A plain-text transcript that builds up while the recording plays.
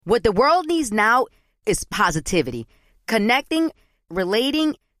What the world needs now is positivity. Connecting,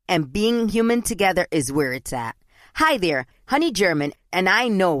 relating, and being human together is where it's at. Hi there, Honey German, and I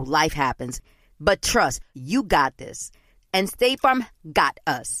know life happens, but trust, you got this. And State Farm got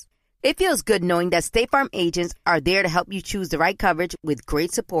us. It feels good knowing that State Farm agents are there to help you choose the right coverage with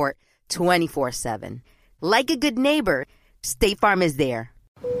great support 24/7. Like a good neighbor, State Farm is there.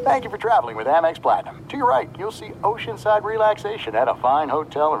 Thank you for traveling with Amex Platinum. To your right, you'll see oceanside relaxation at a fine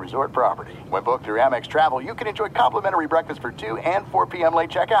hotel and resort property. When booked through Amex Travel, you can enjoy complimentary breakfast for 2 and 4 p.m.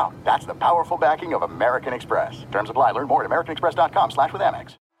 late checkout. That's the powerful backing of American Express. Terms apply. Learn more at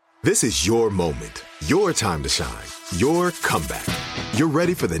americanexpress.com/withAmex. This is your moment, your time to shine, your comeback. You're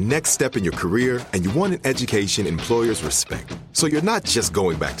ready for the next step in your career, and you want an education employers respect. So you're not just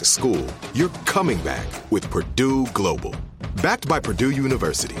going back to school, you're coming back with Purdue Global. Backed by Purdue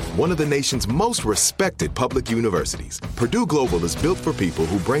University, one of the nation's most respected public universities, Purdue Global is built for people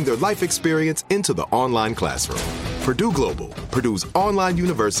who bring their life experience into the online classroom. Purdue Global, Purdue's online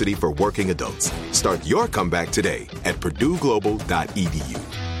university for working adults. Start your comeback today at purdueglobal.edu.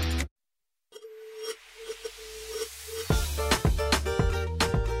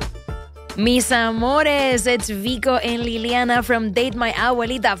 Mis amores, it's Vico and Liliana from Date My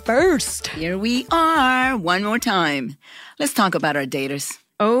Abuelita First. Here we are, one more time. Let's talk about our daters.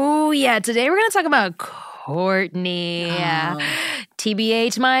 Oh, yeah. Today we're going to talk about Courtney. Oh.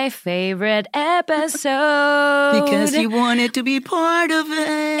 TBH, my favorite episode. Because you wanted to be part of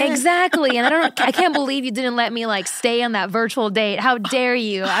it. Exactly. And I can't believe you didn't let me stay on that virtual date. How dare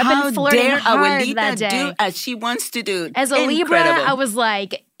you? I've been flirting hard Abuelita that day. do as she wants to do. As a Incredible. Libra, I was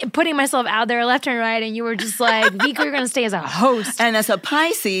putting myself out there left and right, and you were just like, Vico, you're going to stay as a host. And as a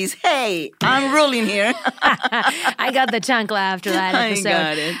Pisces, hey, I'm ruling here. I got the chancla after that episode. I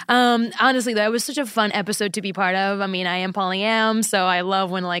got it. Honestly, though, it was such a fun episode to be part of. I mean, I am polyam, so I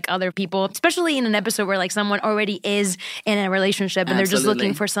love when other people, especially in an episode where someone already is in a relationship and they're just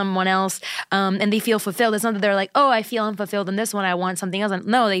looking for someone else, and they feel fulfilled. It's not that they're like, oh, I feel unfulfilled in this one, I want something else.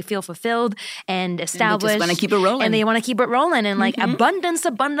 No, they feel fulfilled and established. And they just want to keep it rolling. And they want to keep it rolling. And abundance.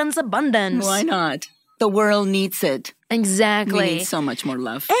 Why not? The world needs it. Exactly. We need so much more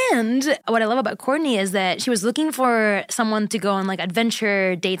love. And what I love about Courtney is that she was looking for someone to go on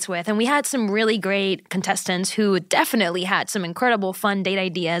adventure dates with. And we had some really great contestants who definitely had some incredible fun date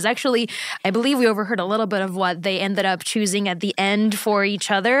ideas. Actually, I believe we overheard a little bit of what they ended up choosing at the end for each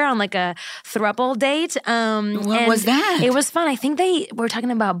other on a throuple date. What was that? It was fun. I think they were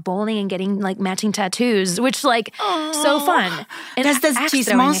talking about bowling and getting matching tattoos, which so fun. And that's the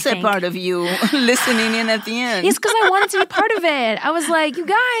chismosa part of you listening in at the end. It's because I wanted to be part of it. I was like, you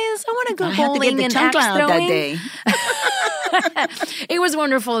guys, I want to go bowling and axe throwing. That day. It was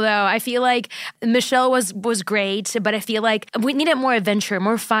wonderful, though. I feel like Michelle was great, but I feel like we needed more adventure,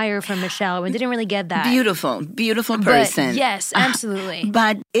 more fire from Michelle. We didn't really get that. Beautiful person. But yes, absolutely.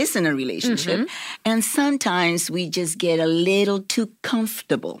 But it's in a relationship. And sometimes we just get a little too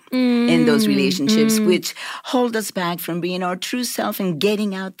comfortable in those relationships, which hold us back from being our true self and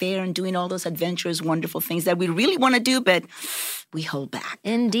getting out there and doing all those adventurous, wonderful things that we really want to do, but we hold back.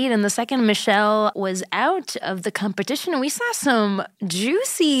 Indeed. And the second Michelle was out of the competition, we saw some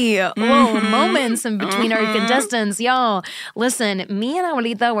juicy little moments in between our contestants. Y'all, listen, me and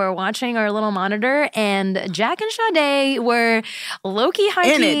Abuelita were watching our little monitor, and Jack and Sade were low-key,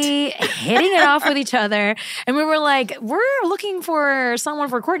 high-key, hitting it off with each other. And we were like, we're looking for someone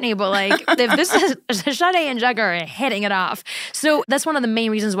for Courtney, but if this is Sade and Jack are hitting it off. So that's one of the main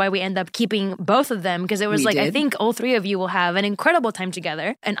reasons why we end up keeping both of them, because it was I think all three of you will have an incredible time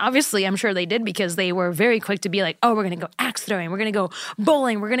together. And obviously, I'm sure they did, because they were very quick to be like, oh, we're going to go axe throwing. We're going to go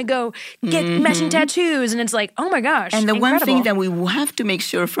bowling. We're going to go get matching tattoos. And it's like, oh my gosh. And the incredible. one thing that we have to make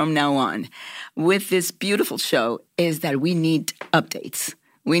sure from now on with this beautiful show is that we need updates.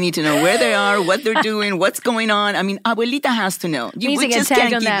 We need to know where they are, what they're doing, what's going on. I mean, Abuelita has to know. We just get can't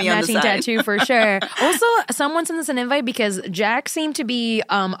tagged on keep that me on matching the side. tattoo for sure. Also, someone sent us an invite because Jack seemed to be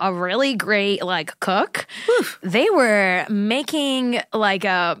a really great cook. Whew. They were making a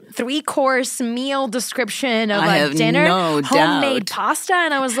 3-course meal description of dinner, homemade pasta,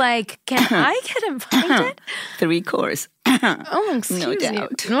 and I was like, can I get invited? 3-course. Oh, excuse no me.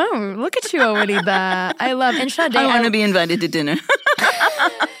 doubt. Oh, look at you, Abuelita. I love, and Sade. I want to be invited to dinner.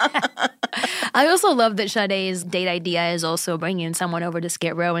 I also love that Sade's date idea is also bringing someone over to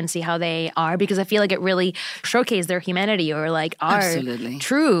Skid Row and see how they are, because I feel like it really showcased their humanity, or are Absolutely.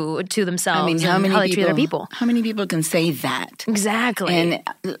 true to themselves. I mean, how they treat their people. How many people can say that? Exactly. And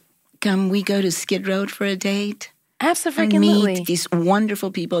can we go to Skid Row for a date? Absolutely. And meet these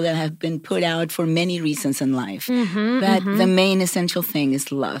wonderful people that have been put out for many reasons in life. But the main essential thing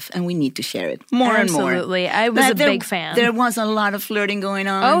is love, and we need to share it more and more. Absolutely. I was a big fan. There was a lot of flirting going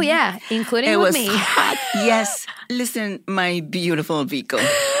on. Oh, yeah, including with me. It was hot. Yes. Listen, my beautiful Vico.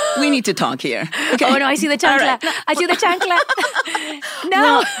 We need to talk here. Okay? Oh, no, I see the chancla. Right. I see the chancla. No.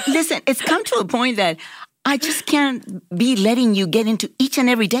 Well, listen, it's come to a point that I just can't be letting you get into each and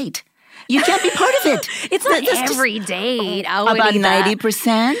every date. You can't be part of it. It's not every date. About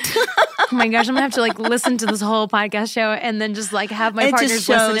 90%. Oh my gosh, I'm going to have to listen to this whole podcast show and then just have my partners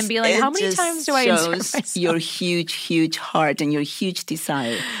listen and be like, how many times do I insert myself? Your huge, huge heart and your huge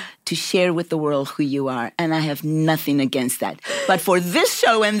desire to share with the world who you are. And I have nothing against that. But for this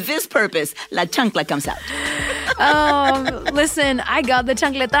show and this purpose, La Chancla comes out. Oh, listen, I got the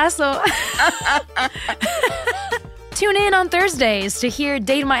chancletazo. Tune in on Thursdays to hear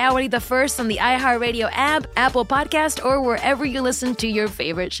Date My Abuelita First on the iHeartRadio app, Apple Podcast, or wherever you listen to your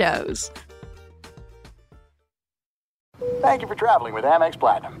favorite shows. Thank you for traveling with Amex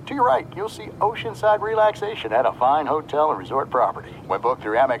Platinum. To your right, you'll see oceanside relaxation at a fine hotel and resort property. When booked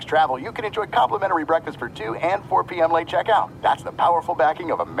through Amex Travel, you can enjoy complimentary breakfast for 2 and 4 p.m. late checkout. That's the powerful backing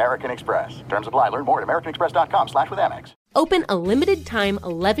of American Express. Terms apply. Learn more at americanexpress.com/withAmex. Open a limited-time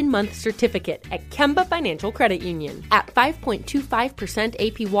 11-month certificate at Kemba Financial Credit Union. At 5.25%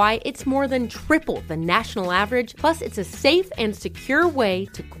 APY, it's more than triple the national average, plus it's a safe and secure way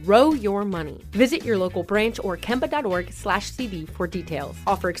to grow your money. Visit your local branch or kemba.org/CD for details.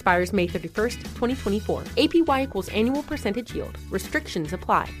 Offer expires May 31st, 2024. APY equals annual percentage yield. Restrictions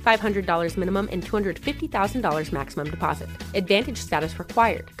apply. $500 minimum and $250,000 maximum deposit. Advantage status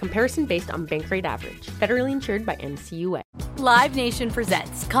required. Comparison based on bank rate average. Federally insured by NCUA. Live Nation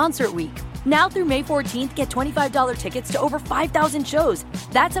presents Concert Week. Now through May 14th, get $25 tickets to over 5,000 shows.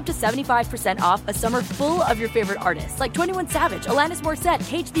 That's up to 75% off a summer full of your favorite artists like 21 Savage, Alanis Morissette,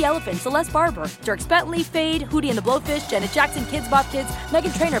 Cage the Elephant, Celeste Barber, Dierks Bentley, Fade, Hootie and the Blowfish, Janet Jackson, Kidz Bop Kids,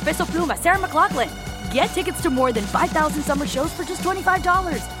 Meghan Trainor, Peso Pluma, Sarah McLachlan. Get tickets to more than 5,000 summer shows for just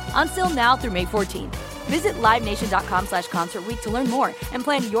 $25. Until now through May 14th. Visit LiveNation.com/Concert Week to learn more and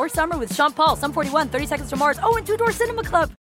plan your summer with Sean Paul, Sum 41, 30 Seconds to Mars, and Two Door Cinema Club.